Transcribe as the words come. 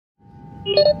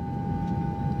Hello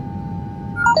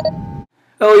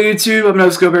YouTube, I'm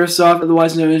Airsoft,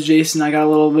 otherwise known as Jason. I got a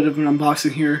little bit of an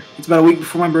unboxing here. It's about a week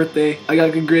before my birthday. I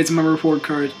got good grades on my report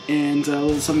card, and a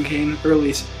little something came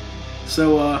early.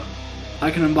 So I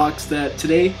can unbox that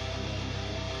today,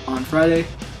 on Friday.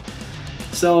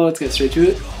 So let's get straight to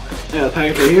it. I got the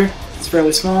package right here. It's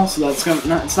fairly small, so it's not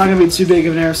gonna be too big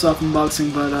of an Airsoft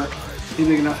unboxing, but be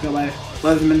big enough to go by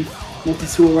Leatherman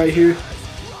multi-tool right here.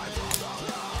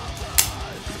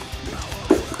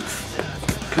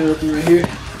 Cut it open right here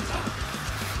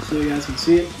so you guys can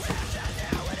see it.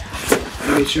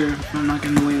 Make sure I'm not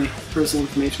giving away any personal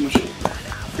information, which I'm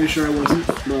pretty sure I wasn't,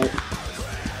 but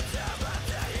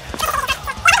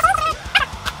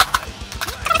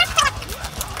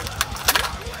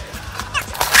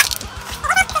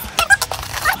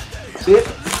see it?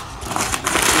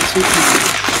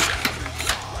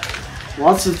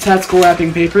 Lots of tactical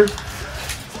wrapping paper.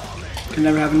 Can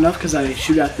never have enough because I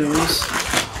shoot at those.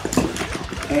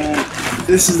 And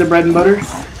this is the bread and butter.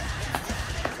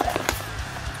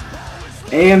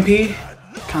 AMP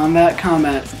Compact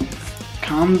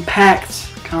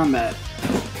Combat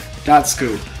dot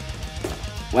scope.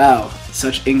 Wow,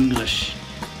 such English.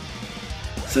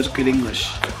 Such good English.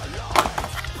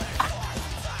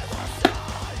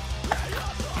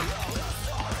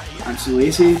 I'm too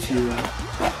lazy to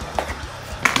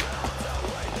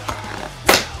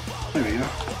there we go.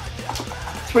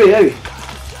 It's pretty heavy.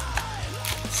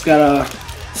 It's got a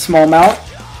small mount.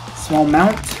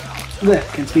 Blech,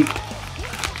 can't speak.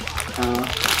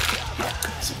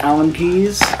 Some Allen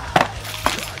keys.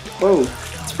 Whoa,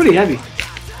 it's pretty heavy.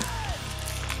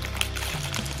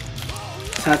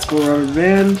 Tactical rubber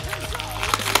band.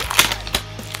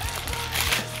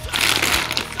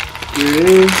 Here it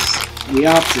is, the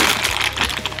optic.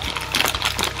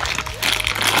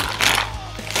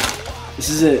 This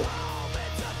is it.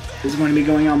 This is going to be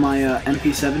going on my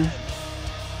MP7.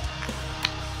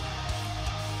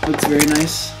 Looks very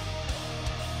nice.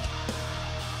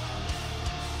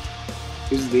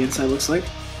 This is the inside looks like.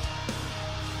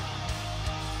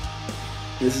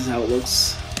 This is how it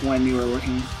looks when you are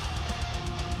working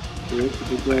with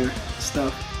the glare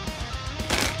stuff.